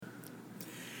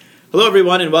Hello,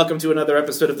 everyone, and welcome to another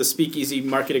episode of the Speakeasy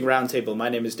Marketing Roundtable. My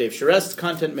name is Dave Charest,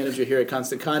 Content Manager here at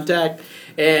Constant Contact,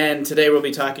 and today we'll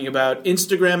be talking about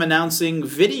Instagram announcing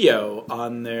video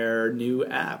on their new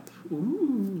app.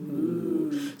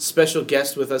 Ooh. Special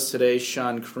guest with us today,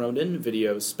 Sean Cronin,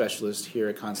 video specialist here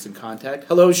at Constant Contact.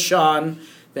 Hello, Sean.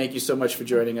 Thank you so much for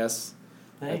joining us.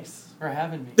 Thanks for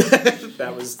having me.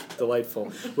 That was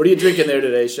delightful. What are you drinking there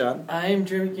today, Sean? I'm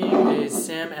drinking a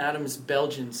Sam Adams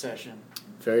Belgian session.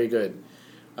 Very good.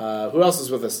 Who else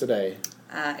is with us today?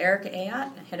 Erica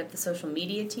Ayotte, I head up the social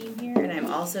media team here, and I'm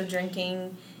also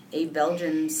drinking a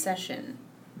Belgian session,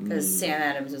 because Sam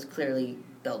Adams is clearly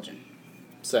Belgian.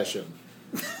 Session.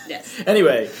 Yes.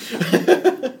 Anyway.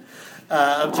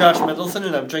 I'm Josh Mendelson,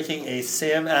 and I'm drinking a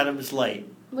Sam Adams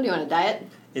Light. What do you want, a diet?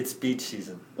 It's beach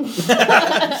season. He's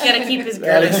got to keep his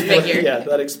girlish figure. Yeah,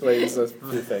 that explains a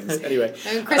few things. Anyway.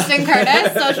 I'm Kristen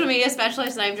Curtis, social media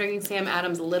specialist, and I'm drinking Sam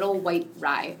Adams Little White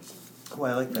Rye. Oh,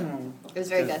 I like that. It was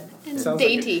very good. It's Sounds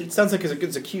dainty. Sounds like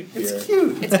it's a cute beer. It's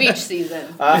cute. It's beach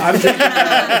season. I'm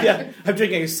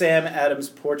drinking a Sam Adams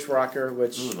Porch Rocker,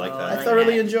 which like that. I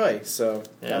thoroughly enjoy. So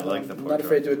Yeah, I like the I'm Porch not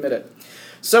afraid to admit it.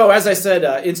 So, as I said,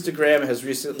 Instagram has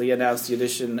recently announced the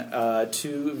addition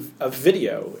of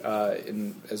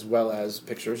video, as well as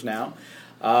pictures now.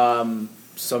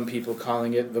 Some people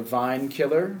calling it the Vine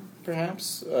killer,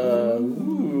 perhaps. What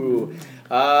do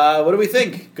we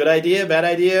think? Good idea? Bad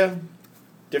idea?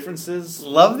 Differences?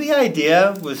 Love the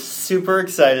idea. Was super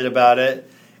excited about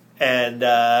it,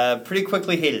 and pretty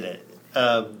quickly hated it.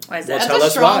 Why is that? That's tell a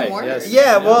us strong why. word. Yes.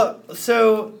 Yeah, well,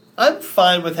 so I'm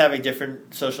fine with having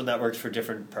different social networks for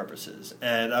different purposes.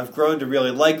 And I've grown to really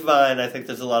like Vine. I think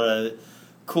there's a lot of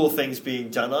cool things being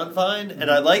done on Vine. Mm-hmm. And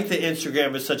I like that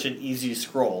Instagram is such an easy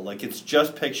scroll. Like, it's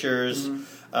just pictures.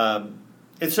 Mm-hmm.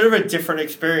 It's sort of a different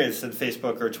experience than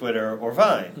Facebook or Twitter or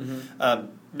Vine.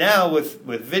 Mm-hmm. Now,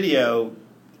 with video,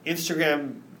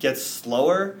 Instagram gets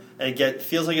slower and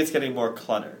feels like it's getting more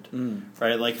cluttered.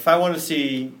 Right? Like, if I want to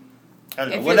see... I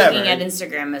don't know, if whatever. you're looking at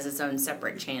Instagram as its own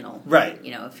separate channel, right?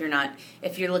 You know, if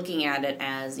you're looking at it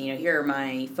as, you know, here are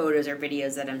my photos or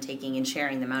videos that I'm taking and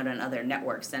sharing them out on other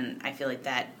networks, then I feel like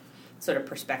that sort of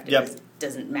perspective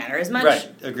doesn't matter as much.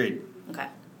 Right. Agreed. Okay.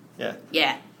 Yeah.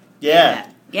 Yeah. Yeah.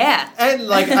 Yeah. And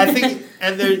like I think,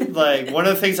 and there's like one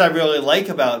of the things I really like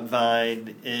about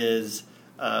Vine is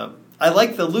I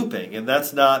like the looping, and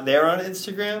that's not there on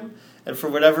Instagram. And for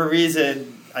whatever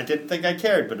reason, I didn't think I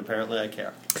cared, but apparently I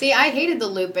care. See, I hated the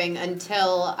looping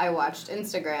until I watched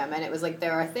Instagram, and it was like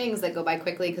there are things that go by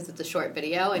quickly because it's a short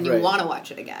video, and you want to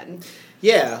watch it again.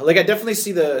 Yeah, like I definitely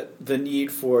see the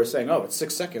need for saying, oh, it's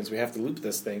 6 seconds, we have to loop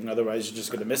this thing, otherwise you're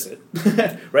just going to miss it,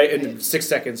 right? And 6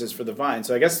 seconds is for the Vine.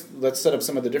 So I guess let's set up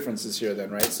some of the differences here then,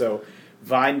 right? So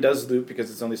Vine does loop because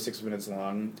it's only 6 minutes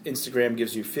long. Instagram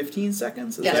gives you 15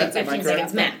 seconds? Yeah, 15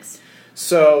 seconds max.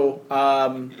 So...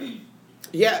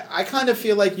 yeah, I kind of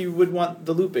feel like you would want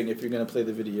the looping if you're going to play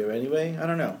the video anyway. I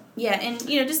don't know. Yeah, and,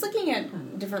 you know, just looking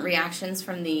at different reactions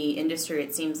from the industry,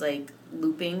 it seems like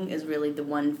looping is really the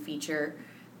one feature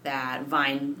that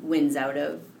Vine wins out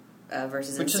of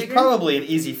versus Which Instagram. is probably an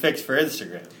easy fix for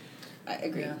Instagram. I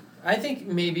agree. Yeah. I think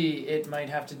maybe it might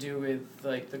have to do with,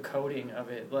 like, the coding of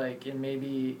it. Like, and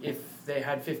maybe if they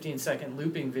had 15-second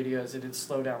looping videos, it'd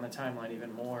slow down the timeline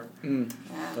even more. Yeah.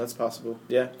 That's possible,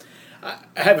 yeah. I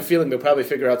have a feeling they'll probably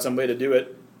figure out some way to do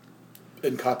it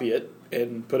and copy it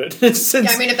and put it...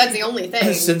 since, I mean, if that's the only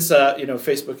thing. Since,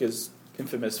 Facebook is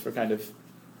infamous for kind of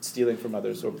stealing from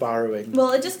others or borrowing.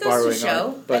 Well, it just goes to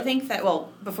show, art, I think that,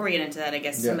 well, before we get into that, I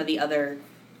guess some of the other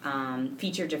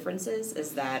feature differences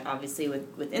is that obviously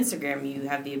with Instagram you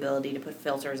have the ability to put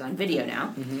filters on video now,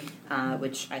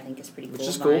 which I think is pretty cool. Which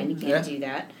is Vine, cool. you can't do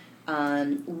that.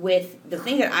 With the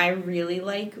thing that I really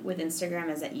like with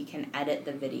Instagram is that you can edit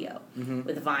the video.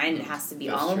 With Vine, it has to be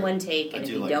all in one take, and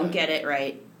if you don't get it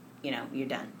right, you know, you're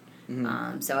done.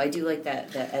 So I do like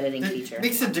that editing feature. It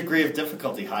makes the degree of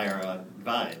difficulty higher on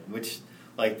Vine, which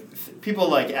like people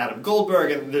like Adam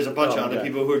Goldberg, and there's a bunch of other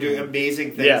people who are doing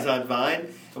amazing things on Vine.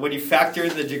 And when you factor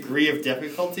in the degree of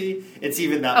difficulty, it's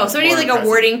even that much so more you're like impressive.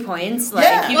 awarding points?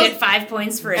 Like you get 5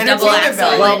 points for a double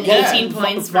axel and 18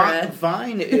 points for a...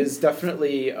 Vine is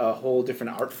definitely a whole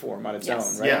different art form on its own,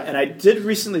 right? Yeah. And I did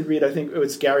recently read, I think it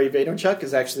was Gary Vaynerchuk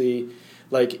is actually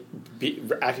like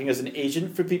acting as an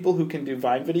agent for people who can do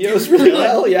Vine videos really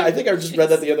well. Yeah, I think I just read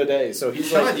that the other day. So he's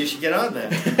Sean, like, you should get on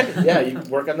that. yeah, you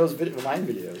work on those Vine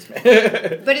videos,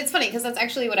 man. But it's funny because that's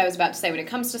actually what I was about to say. When it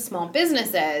comes to small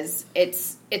businesses,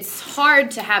 it's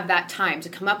hard to have that time to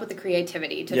come up with the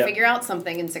creativity to figure out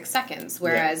something in 6 seconds.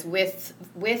 Whereas with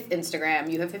Instagram,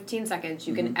 you have 15 seconds.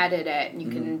 You can edit it. And you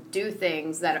can do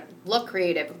things that look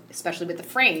creative, especially with the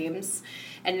frames,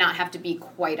 and not have to be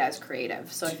quite as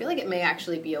creative. So I feel like it may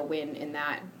actually be a win in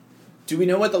that. Do we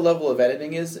know what the level of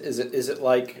editing is? Is it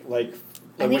like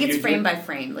I think it's frame by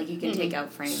frame. Like you can take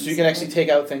out frames. So you can actually take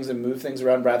out things and move things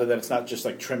around rather than it's not just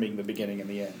like trimming the beginning and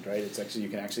the end, right? It's actually, you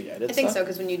can actually edit I think stuff? so,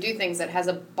 because when you do things, it has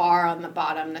a bar on the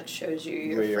bottom that shows you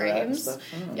your Where you're at and frames. stuff?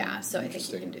 Oh, Yeah, so I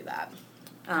think you can do that.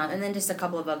 And then just a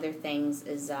couple of other things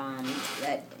is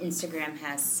that Instagram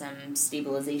has some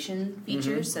stabilization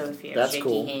features. So if you have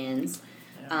shaky hands,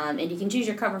 and you can choose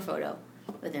your cover photo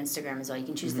with Instagram as well. You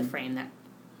can choose the frame that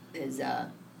is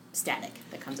static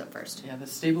that comes up first. Yeah, the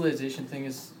stabilization thing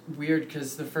is weird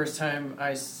because the first time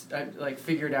I like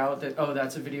figured out that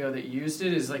that's a video that used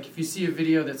it is like if you see a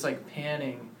video that's like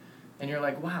panning and you're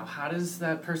like, wow, how does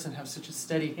that person have such a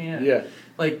steady hand? Yeah.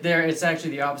 Like it's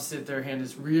actually the opposite. Their hand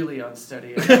is really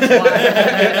unsteady. And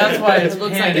that's why it's It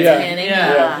looks panning. like it's panning.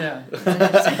 Yeah.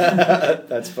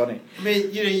 That's funny. I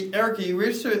mean, Erica, you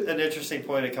raised an interesting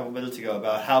point a couple minutes ago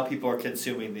about how people are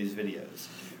consuming these videos,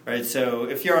 right? So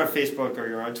if you're on Facebook or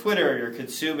you're on Twitter, you're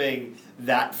consuming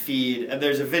that feed, and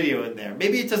there's a video in there.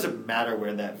 Maybe it doesn't matter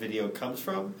where that video comes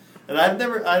from, and I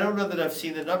don't know that I've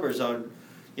seen the numbers on,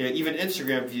 even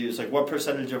Instagram views, like what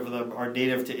percentage of them are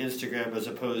native to Instagram as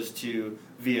opposed to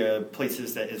via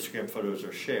places that Instagram photos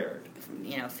are shared.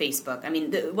 Facebook. I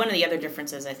mean, one of the other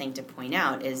differences I think to point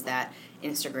out is that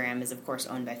Instagram is, of course,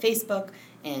 owned by Facebook,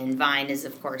 and Vine is,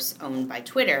 of course, owned by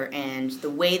Twitter. And the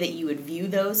way that you would view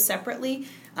those separately,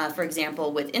 for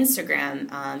example, with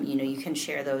Instagram, you can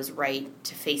share those right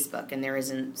to Facebook, and there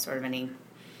isn't sort of any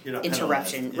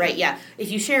interruption, right? Yeah. If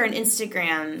you share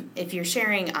if you're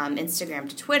sharing Instagram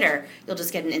to Twitter, you'll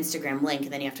just get an Instagram link,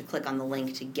 and then you have to click on the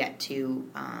link to get to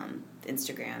the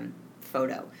Instagram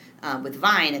photo. With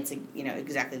Vine, it's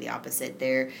exactly the opposite.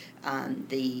 There,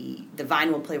 the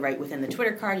Vine will play right within the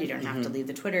Twitter card. You don't have to leave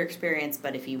the Twitter experience,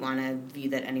 but if you want to view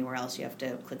that anywhere else, you have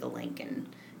to click a link and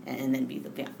then view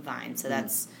the Vine. So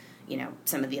that's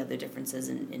some of the other differences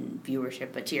in viewership.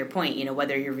 But to your point,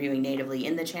 whether you're viewing natively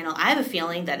in the channel, I have a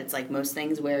feeling that it's like most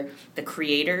things where the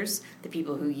creators, the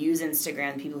people who use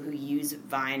Instagram, the people who use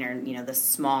Vine are, the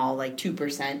small, like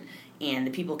 2%, and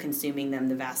the people consuming them,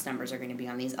 the vast numbers are going to be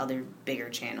on these other bigger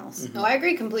channels. No, I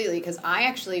agree completely, because I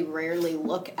actually rarely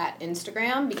look at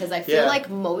Instagram because I feel like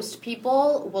most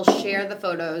people will share the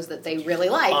photos that they really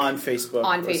like on Facebook, or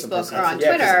on Yeah,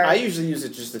 Twitter. I usually use it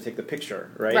just to take the picture,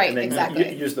 right? Right, and then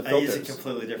exactly. Use the I filters. use it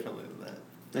completely differently than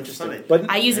that. Interesting. But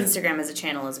I use Instagram as a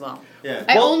channel as well. Yeah.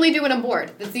 I only do when I'm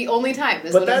bored. That's the only time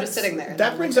is when I'm just sitting there.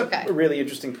 That brings up a really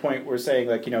interesting point. We're saying,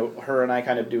 like, her and I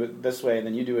kind of do it this way, and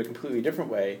then you do it a completely different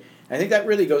way. And I think that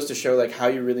really goes to show, like, how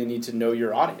you really need to know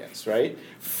your audience, right?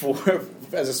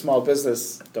 As a small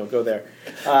business, don't go there.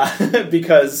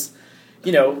 Because,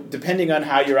 depending on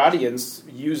how your audience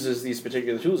uses these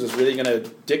particular tools is really going to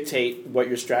dictate what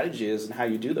your strategy is and how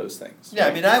you do those things. Yeah,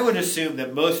 I mean, I would assume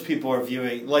that most people are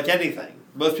viewing, like anything,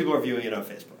 most people are viewing it on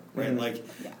Facebook, right? Mm-hmm.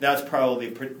 Like, that's probably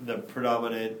the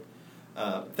predominant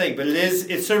thing. But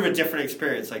it's sort of a different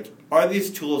experience. Like, are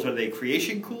these tools, are they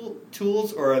creation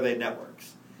tools, or are they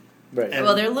networks? Right.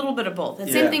 Well, they're a little bit of both. The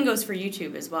same thing goes for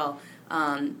YouTube as well.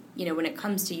 When it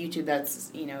comes to YouTube,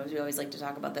 that's, as we always like to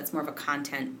talk about, that's more of a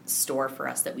content store for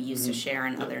us that we use to share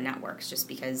on other networks, just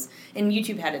because, and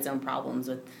YouTube had its own problems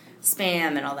with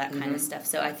spam and all that kind of stuff.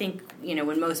 So I think,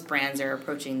 when most brands are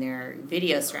approaching their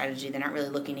video strategy, they're not really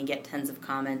looking to get tons of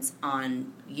comments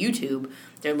on YouTube.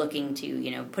 They're looking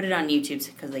to, put it on YouTube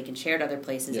because they can share it other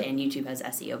places, and YouTube has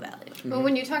SEO value. Well,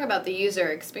 when you talk about the user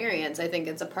experience, I think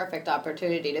it's a perfect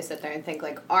opportunity to sit there and think,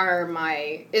 like,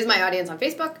 is my audience on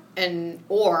Facebook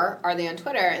or are they on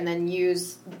Twitter, and then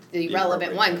use the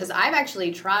relevant one. Because I've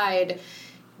actually tried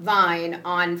Vine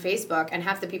on Facebook, and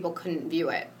half the people couldn't view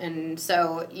it, and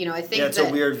so I think it's a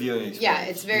weird viewing experience. Yeah,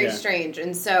 it's very strange,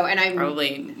 and so I'm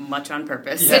probably much on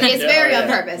purpose. It is very on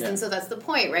purpose, and so that's the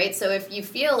point, right? So if you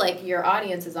feel like your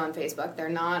audience is on Facebook, they're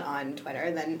not on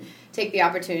Twitter, then take the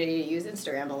opportunity to use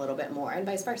Instagram a little bit more, and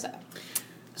vice versa.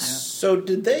 So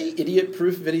did they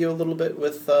idiot-proof video a little bit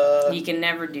with? You can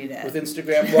never do that with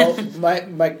Instagram. Well,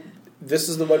 my this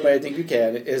is the one way I think you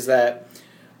can is that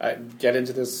I get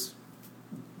into this.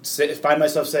 Find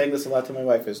myself saying this a lot to my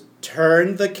wife: is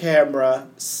turn the camera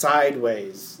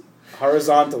sideways.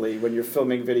 horizontally when you're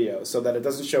filming video, so that it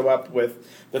doesn't show up with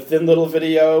the thin little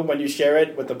video when you share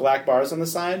it with the black bars on the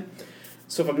side.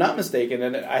 So if I'm not mistaken,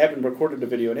 and I haven't recorded a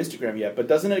video on Instagram yet, but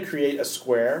doesn't it create a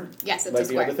square? Yes, it's like a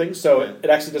square. The other thing? So it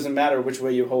actually doesn't matter which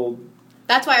way you hold.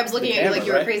 That's why I was looking at you like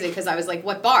you were right? crazy, because I was like,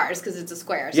 what bars? Because it's a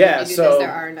square. So Yeah, if you do so this,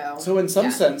 there are no. So in some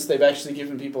sense, they've actually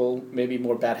given people maybe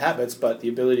more bad habits, but the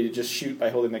ability to just shoot by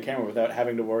holding the camera without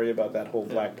having to worry about that whole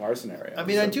black bar scenario. I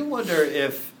mean, I do wonder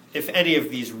if any of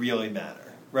these really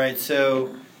matter, right?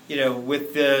 So,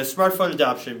 with the smartphone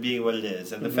adoption being what it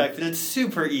is, and the fact that it's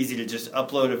super easy to just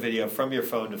upload a video from your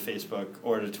phone to Facebook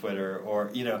or to Twitter,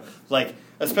 or,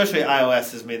 especially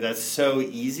iOS has made that so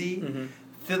easy,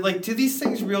 that, do these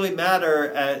things really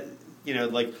matter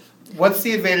what's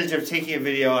the advantage of taking a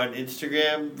video on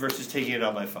Instagram versus taking it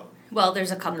on my phone? Well,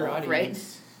 there's a couple, Your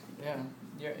audience. right?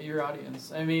 Yeah, your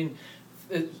audience. I mean,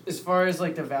 as far as,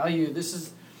 the value,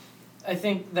 I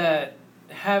think that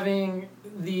having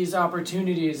these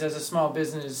opportunities as a small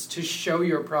business to show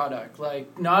your product,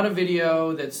 not a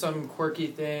video that's some quirky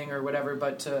thing or whatever,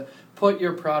 but to put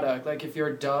your product, if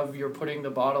you're Dove, you're putting the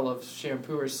bottle of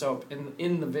shampoo or soap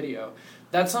in the video.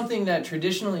 That's something that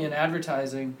traditionally in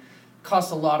advertising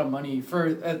costs a lot of money. For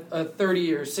a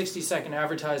 30 or 60 second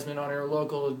advertisement on your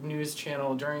local news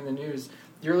channel during the news,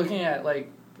 you're looking at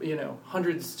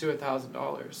hundreds to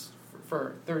 $1,000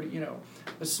 for 30,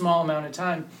 a small amount of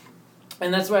time.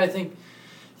 And that's why I think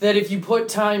that if you put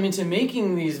time into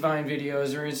making these Vine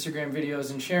videos or Instagram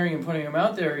videos and sharing and putting them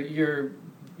out there,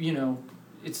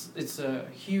 it's a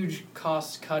huge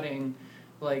cost-cutting,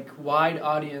 wide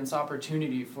audience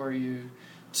opportunity for you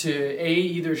to, A,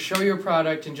 either show your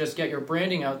product and just get your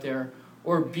branding out there,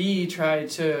 or B, try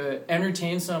to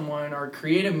entertain someone or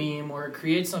create a meme or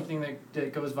create something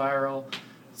that goes viral.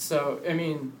 So, I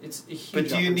mean, it's a huge But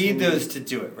do you need those to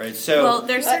do it, right? So, well,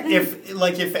 there's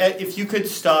if you could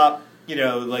stop,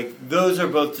 those are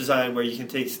both designed where you can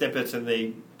take snippets and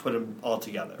they put them all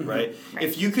together, right?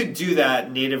 If you could do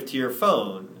that native to your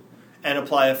phone and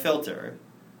apply a filter,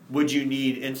 would you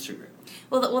need Instagram?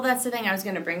 Well, that's the thing I was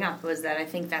going to bring up, was that I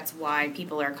think that's why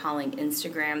people are calling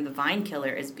Instagram the Vine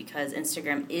killer, is because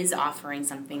Instagram is offering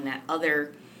something that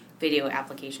other video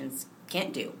applications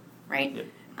can't do, right? Yeah.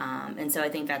 And so I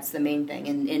think that's the main thing.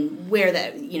 And where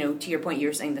that, to your point,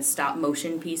 you're saying the stop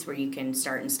motion piece where you can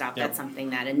start and stop, that's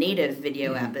something that a native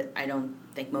video app, I don't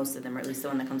think most of them, or at least the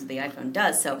one that comes with the iPhone,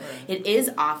 does. So it is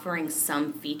offering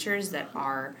some features that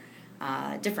are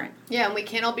different. Yeah, and we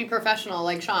can't all be professional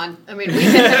like Sean. I mean,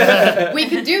 we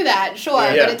could do that, sure,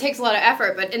 but it takes a lot of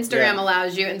effort. But Instagram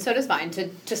allows you, and so does Vine,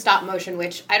 to stop motion.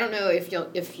 Which I don't know if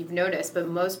you've noticed, but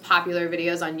most popular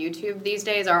videos on YouTube these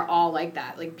days are all like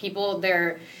that. Like people,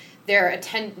 their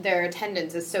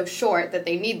attendance is so short that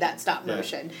they need that stop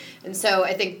motion. And so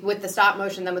I think with the stop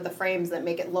motion, then with the frames that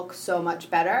make it look so much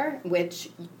better, which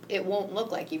it won't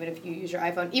look like even if you use your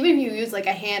iPhone. Even if you use a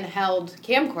handheld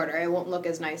camcorder, it won't look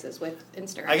as nice as with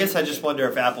Instagram. I guess I just wonder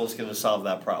if Apple's going to solve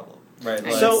that problem. Right.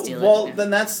 Then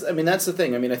that's the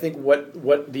thing. I mean, I think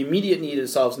what the immediate need it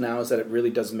solves now is that it really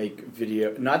does make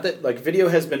video, not that video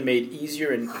has been made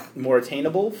easier and more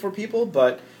attainable for people,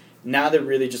 but now they're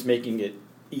really just making it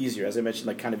easier, as I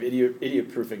mentioned, kind of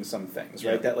idiot-proofing some things,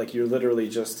 right? That you're literally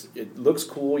just, it looks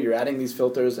cool, you're adding these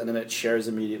filters, and then it shares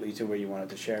immediately to where you want it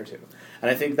to share to.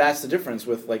 And I think that's the difference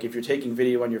with, if you're taking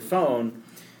video on your phone,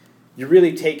 you're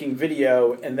really taking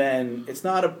video, and then it's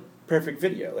not a perfect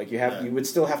video. You would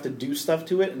still have to do stuff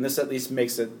to it, and this at least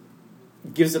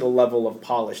gives it a level of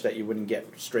polish that you wouldn't get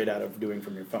straight out of doing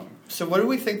from your phone. So what do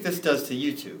we think this does to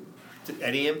YouTube?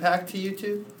 Any impact to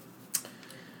YouTube?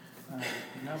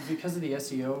 No, because of the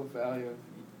SEO value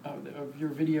of your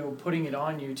video, putting it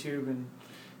on YouTube, and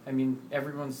I mean,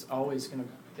 everyone's always going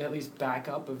to at least back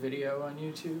up a video on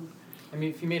YouTube. I mean,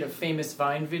 if you made a famous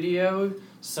Vine video,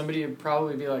 somebody would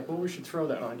probably be like, well, we should throw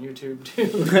that on YouTube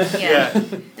too. Yeah.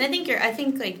 And I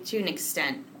think to an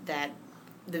extent that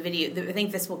the video, I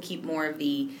think this will keep more of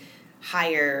the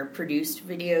higher produced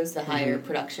videos, the higher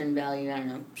production value. I don't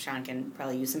know, Sean can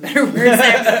probably use some better words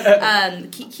there.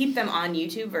 Keep them on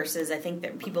YouTube versus I think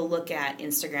that people look at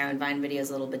Instagram and Vine videos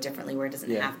a little bit differently, where it doesn't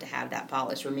have to have that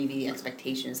polish, or maybe the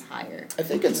expectation is higher. I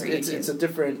think it's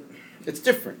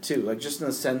different too, just in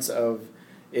the sense of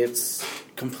it's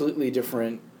completely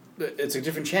different. It's a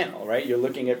different channel, right? You're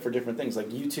looking at for different things.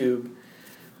 YouTube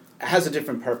has a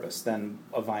different purpose than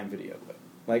a Vine video would.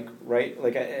 Right?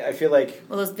 I feel like...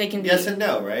 Well, they can be... Yes and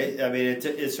no, right? I mean,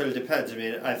 it sort of depends. I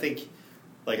mean, I think,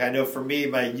 I know for me,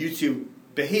 my YouTube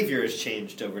behavior has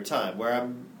changed over time, where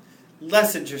I'm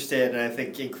less interested, and I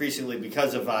think increasingly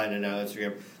because of Vine and now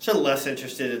Instagram, sort of less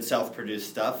interested in self-produced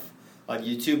stuff. on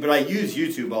YouTube, but I use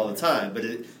YouTube all the time. But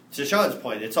to Sean's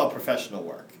point, it's all professional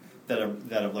work that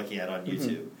I'm looking at on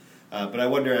YouTube. But I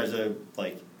wonder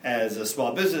as a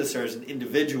small business or as an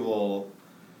individual,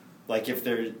 like if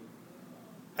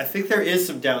I think there is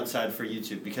some downside for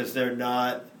YouTube because they're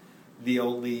not the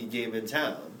only game in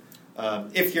town.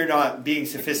 If you're not being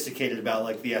sophisticated about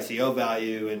like the SEO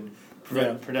value and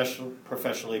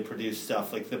professionally produced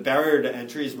stuff, like the barrier to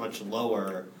entry is much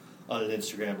lower on an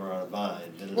Instagram or on a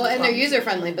Vine. Well, and they're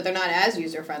user-friendly, but they're not as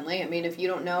user-friendly. I mean, if you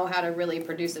don't know how to really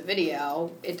produce a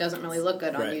video, it doesn't really look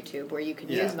good on YouTube, where you can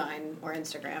use Vine or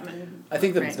Instagram. And I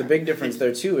think the big difference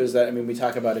there, too, is that, I mean, we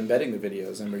talk about embedding the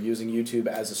videos, and we're using YouTube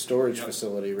as a storage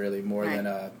facility, really, more than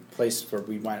a place where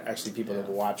we want actually people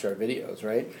to watch our videos,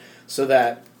 right? So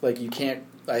that, like, you can't,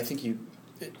 I think you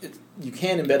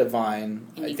can embed a Vine.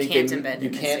 And you can't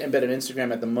embed an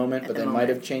Instagram at the moment, but they might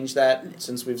have changed that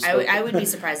since we've spoken. I would be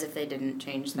surprised if they didn't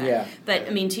change that. Yeah. But, I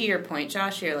mean, to your point,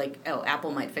 Josh, you're like, oh, Apple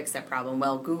might fix that problem.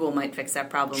 Well, Google might fix that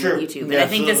problem with YouTube. And I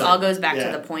think this all goes back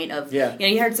to the point of,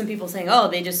 you heard some people saying, oh,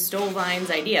 they just stole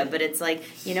Vine's idea. But it's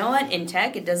like, you know what? In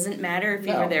tech, it doesn't matter if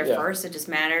you were there first. It just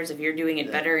matters if you're doing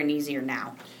it better and easier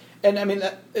now. And I mean,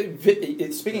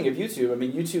 speaking of YouTube, I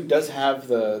mean, YouTube does have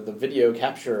the video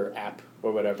capture app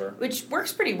or whatever, which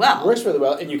works pretty well. Works really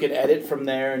well, and you can edit from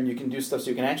there, and you can do stuff. So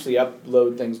you can actually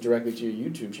upload things directly to your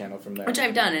YouTube channel from there, which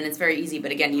I've done, and it's very easy.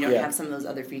 But again, you don't have some of those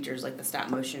other features like the stop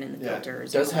motion and the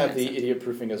filters. It does have the idiot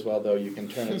proofing as well, though. You can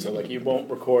turn it so like you won't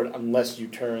record unless you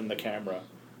turn the camera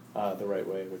the right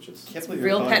way, which is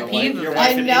real pet peeve.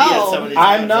 I know.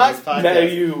 I'm not. No,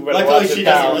 you better Luckily, watch she it doesn't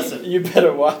now. listen. You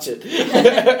better watch it.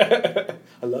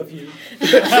 I love you.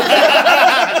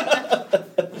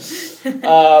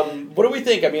 What do we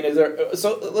think? I mean, is there?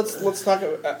 So let's talk.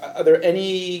 Are there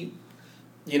any,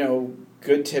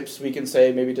 good tips we can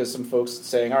say maybe to some folks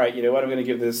saying, all right, you know what, I'm going to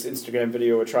give this Instagram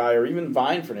video a try, or even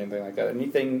Vine for anything like that?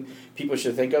 Anything people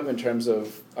should think of in terms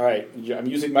of, all right, I'm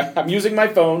using my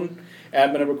phone and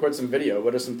I'm going to record some video.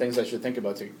 What are some things I should think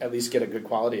about to at least get a good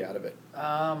quality out of it?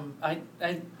 I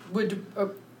would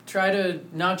try to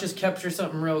not just capture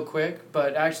something real quick,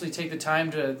 but actually take the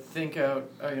time to think out,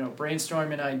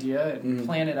 brainstorm an idea and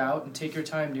plan it out and take your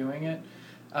time doing it.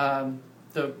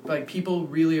 People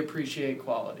really appreciate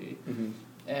quality,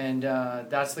 and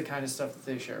that's the kind of stuff that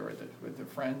they share with their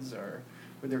friends or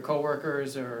with their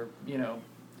coworkers or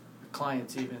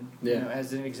clients even.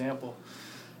 As an example.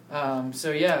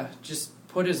 Just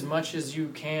put as much as you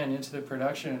can into the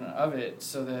production of it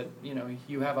so that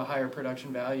you have a higher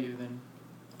production value than.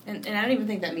 And I don't even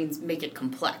think that means make it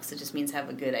complex. It just means have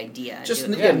a good idea. Just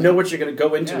know what you're going to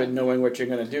go into it, knowing what you're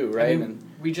going to do, right? I mean,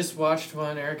 we just watched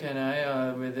one, Erica and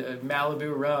I, with a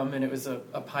Malibu rum, and it was a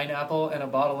pineapple and a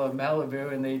bottle of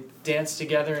Malibu, and they danced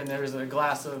together, and there was a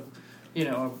glass of,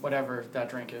 whatever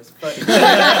that drink is. But, we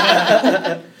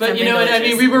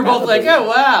were both like, oh,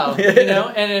 wow.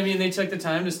 And I mean, they took the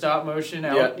time to stop motion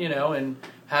out, and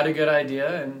had a good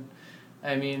idea, and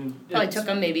I mean, probably took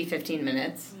them maybe 15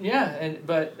 minutes. Yeah,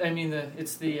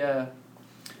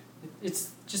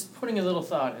 it's just putting a little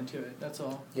thought into it. That's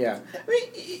all. Yeah, I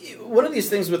mean, one of these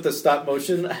things with the stop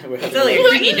motion. It's really a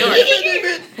creaky door.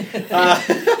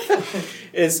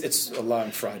 It's a long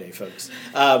Friday, folks.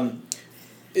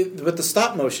 With the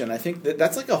stop motion, I think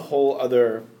that's like a whole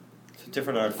other. It's a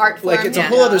different art form. Like it's a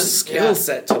whole other skill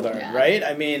set to learn, right?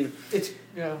 I mean, it's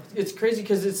crazy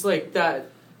because it's like that.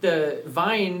 The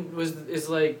Vine is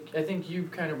like, I think you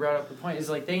kind of brought up the point, is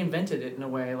like they invented it in a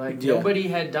way. Like nobody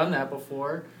had done that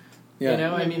before.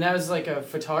 Yeah. I mean, that was like a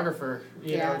photographer,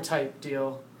 type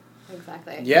deal.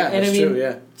 Exactly. Yeah, and that's true,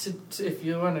 yeah. If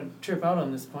you want to trip out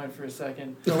on this point for a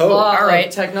second, the all right.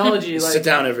 Technology, like sit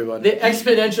down, everyone. The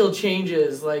exponential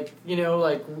changes, like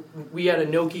we had a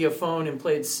Nokia phone and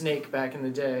played Snake back in the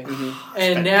day,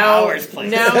 and now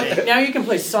you can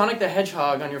play Sonic the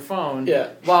Hedgehog on your phone,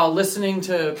 while listening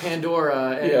to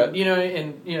Pandora,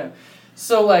 and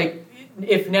so like.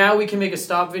 If now we can make a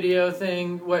stop video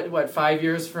thing, what 5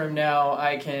 years from now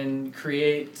I can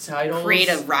create titles, create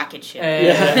a rocket ship,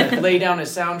 and lay down a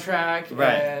soundtrack,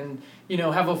 and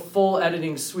have a full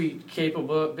editing suite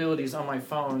capabilities on my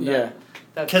phone.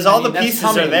 Because all the pieces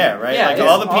are there, right? Yeah,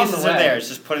 all the pieces are there. It's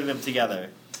just putting them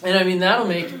together. And I mean that'll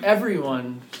make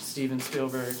everyone Steven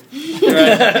Spielberg.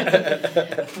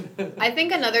 I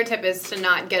think another tip is to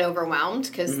not get overwhelmed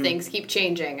because things keep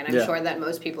changing, and I'm sure that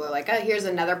most people are like, oh, here's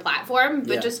another platform,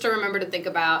 but just to remember to think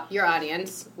about your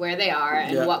audience, where they are,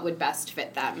 and what would best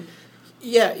fit them.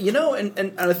 Yeah,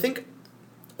 and I think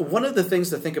one of the things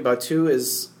to think about too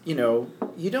is, you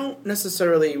don't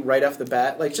necessarily right off the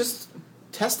bat, like just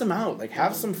test them out, like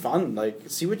have some fun, like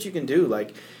see what you can do,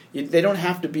 like, they don't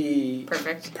have to be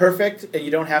perfect, and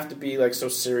you don't have to be like so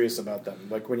serious about them.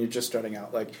 Like when you're just starting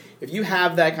out, like if you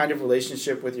have that kind of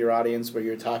relationship with your audience where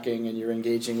you're talking and you're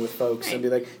engaging with folks and be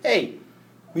like, hey,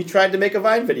 we tried to make a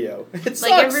Vine video. It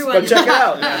sucks, but check it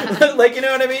out. Like, you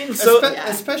know what I mean? So,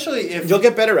 especially if you'll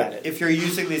get better at it if you're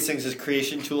using these things as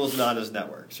creation tools, not as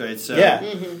networks, right? So,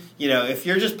 if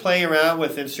you're just playing around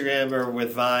with Instagram or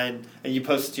with Vine and you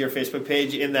post it to your Facebook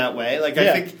page in that way, like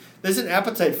I think there's an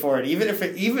appetite for it, even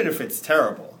if it's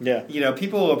terrible. Yeah,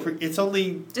 people will. It's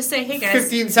only just say, hey guys,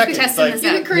 15 seconds.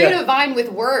 You could create a Vine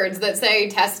with words that say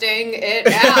 "testing it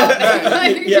out."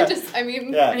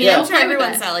 I'm sure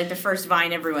everyone saw like the first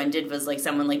Vine everyone did was like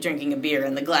someone like drinking a beer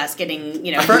and the glass getting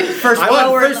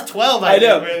first 12. I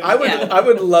know. I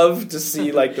would love to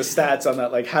see like the stats on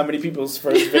that, like how many people's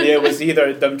first video was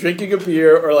either them drinking a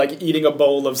beer or like eating a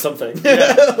bowl of something.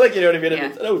 Like, you know what I mean?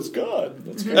 Yeah. It's gone.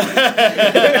 That's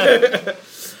great.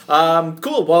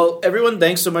 Cool. Well, everyone,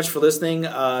 thanks so much for listening.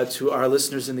 To our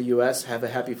listeners in the U.S., have a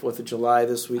happy 4th of July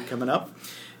this week coming up.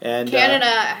 And Canada,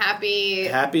 happy.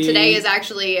 Today is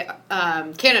actually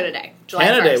Canada Day. July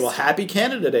Canada 1st. Day. Well, happy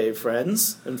Canada Day,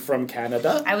 friends, and from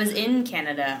Canada. I was in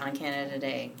Canada on Canada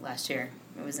Day last year.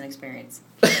 It was an experience.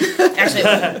 Actually,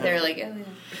 they were like, oh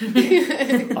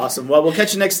yeah. Awesome. Well, we'll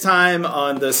catch you next time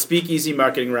on the Speakeasy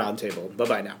Marketing Roundtable.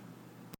 Bye-bye now.